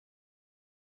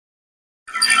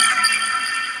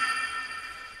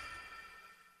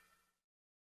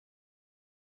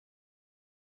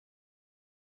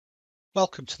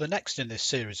Welcome to the next in this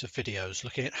series of videos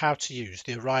looking at how to use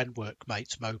the Orion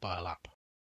Workmate mobile app.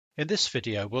 In this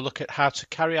video we'll look at how to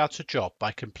carry out a job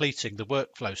by completing the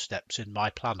workflow steps in My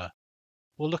Planner.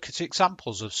 We'll look at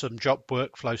examples of some job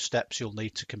workflow steps you'll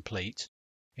need to complete,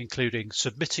 including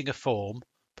submitting a form,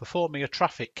 performing a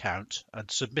traffic count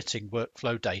and submitting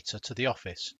workflow data to the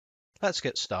office. Let's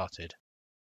get started.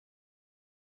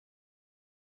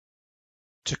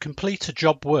 To complete a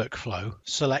job workflow,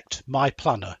 select My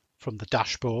Planner from the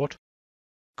dashboard,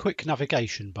 quick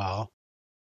navigation bar,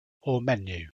 or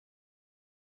menu.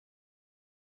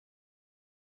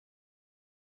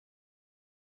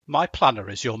 My Planner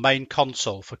is your main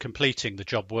console for completing the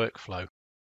job workflow.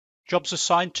 Jobs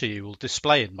assigned to you will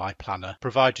display in My Planner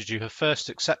provided you have first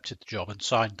accepted the job and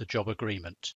signed the job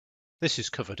agreement. This is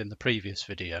covered in the previous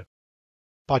video.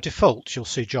 By default, you'll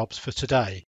see jobs for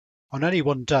today. On any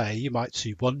one day, you might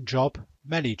see one job,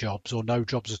 many jobs, or no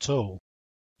jobs at all.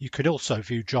 You can also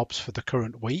view jobs for the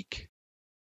current week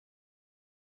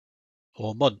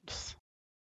or month.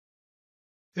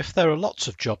 If there are lots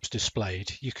of jobs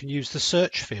displayed, you can use the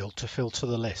search field to filter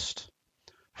the list.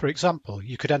 For example,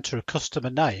 you could enter a customer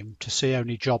name to see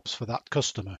only jobs for that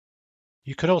customer.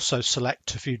 You can also select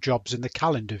to view jobs in the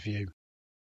calendar view.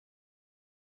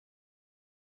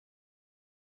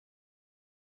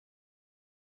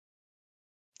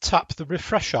 Tap the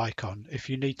refresh icon if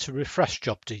you need to refresh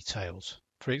job details,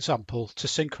 for example, to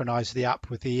synchronize the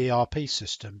app with the ERP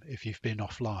system if you've been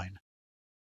offline.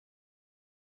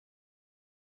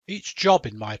 Each job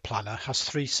in My Planner has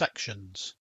three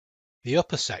sections. The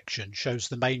upper section shows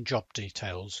the main job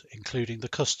details, including the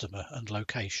customer and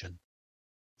location.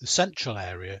 The central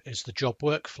area is the job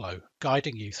workflow,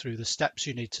 guiding you through the steps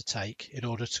you need to take in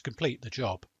order to complete the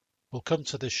job. We'll come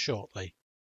to this shortly.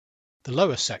 The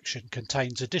lower section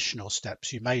contains additional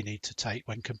steps you may need to take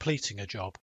when completing a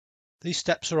job. These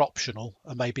steps are optional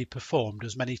and may be performed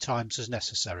as many times as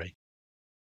necessary.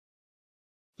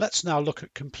 Let's now look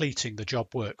at completing the job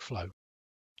workflow.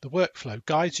 The workflow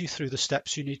guides you through the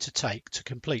steps you need to take to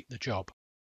complete the job.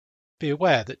 Be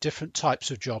aware that different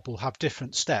types of job will have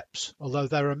different steps, although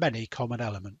there are many common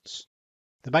elements.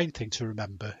 The main thing to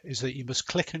remember is that you must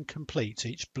click and complete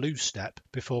each blue step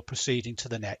before proceeding to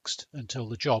the next until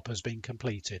the job has been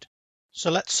completed.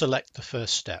 So let's select the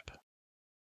first step.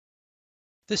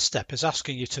 This step is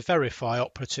asking you to verify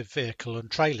operative vehicle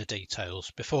and trailer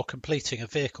details before completing a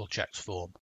vehicle checks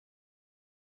form.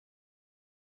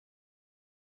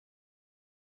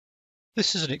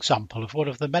 This is an example of one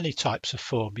of the many types of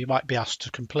form you might be asked to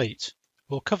complete.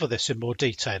 We'll cover this in more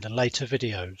detail in later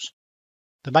videos.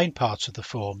 The main part of the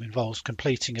form involves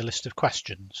completing a list of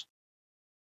questions.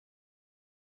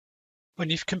 When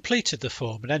you've completed the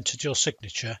form and entered your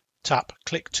signature, tap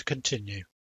Click to continue.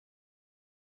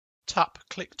 Tap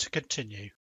Click to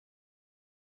continue.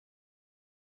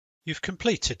 You've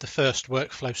completed the first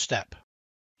workflow step.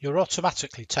 You're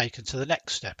automatically taken to the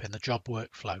next step in the job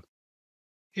workflow.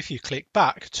 If you click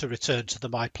back to return to the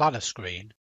My Planner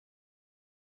screen,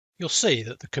 you'll see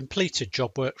that the completed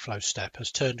job workflow step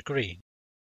has turned green.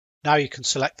 Now you can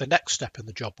select the next step in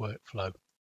the job workflow.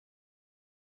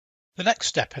 The next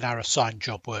step in our assigned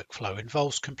job workflow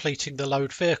involves completing the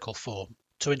Load Vehicle form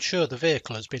to ensure the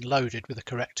vehicle has been loaded with the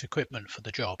correct equipment for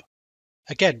the job.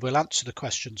 Again, we'll answer the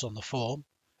questions on the form,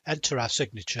 enter our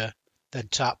signature, then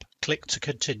tap Click to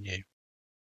continue.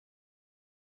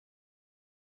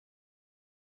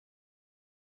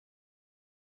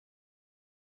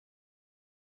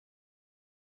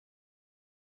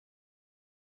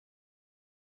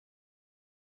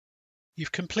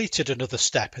 You've completed another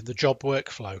step in the job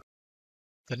workflow.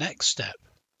 The next step,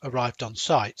 arrived on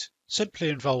site, simply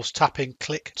involves tapping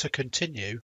Click to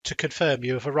continue to confirm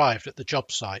you have arrived at the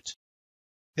job site.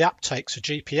 The app takes a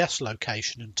GPS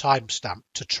location and timestamp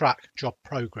to track job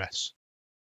progress.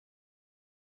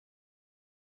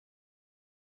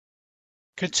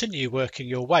 Continue working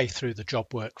your way through the job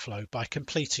workflow by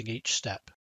completing each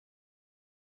step.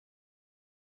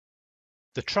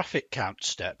 The traffic count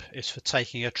step is for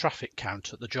taking a traffic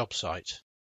count at the job site.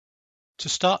 To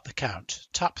start the count,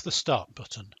 tap the Start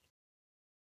button.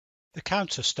 The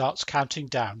counter starts counting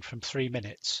down from 3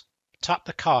 minutes. Tap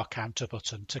the Car Counter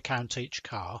button to count each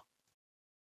car.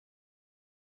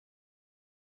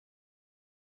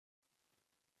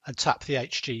 And tap the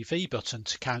HGV button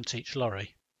to count each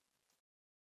lorry.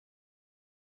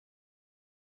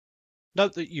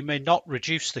 Note that you may not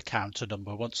reduce the counter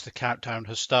number once the countdown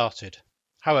has started.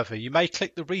 However, you may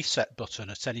click the Reset button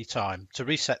at any time to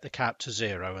reset the count to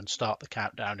 0 and start the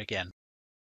countdown again.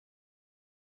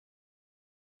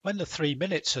 When the 3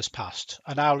 minutes has passed,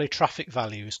 an hourly traffic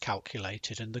value is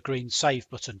calculated and the green Save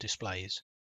button displays.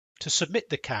 To submit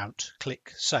the count,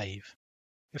 click Save.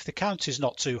 If the count is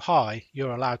not too high,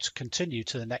 you're allowed to continue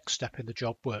to the next step in the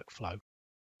job workflow.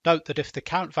 Note that if the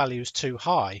count value is too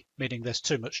high, meaning there's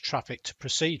too much traffic to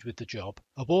proceed with the job,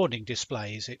 a warning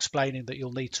displays explaining that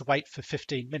you'll need to wait for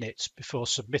 15 minutes before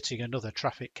submitting another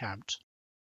traffic count.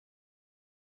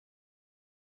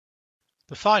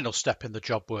 The final step in the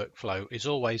job workflow is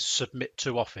always Submit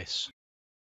to Office.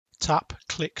 Tap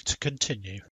Click to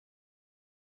continue.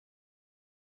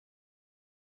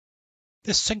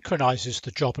 This synchronises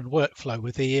the job and workflow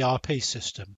with the ERP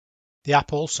system. The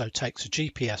app also takes a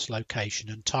GPS location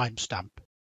and timestamp.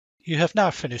 You have now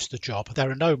finished the job.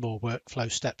 There are no more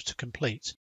workflow steps to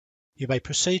complete. You may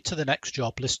proceed to the next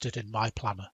job listed in My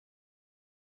Planner.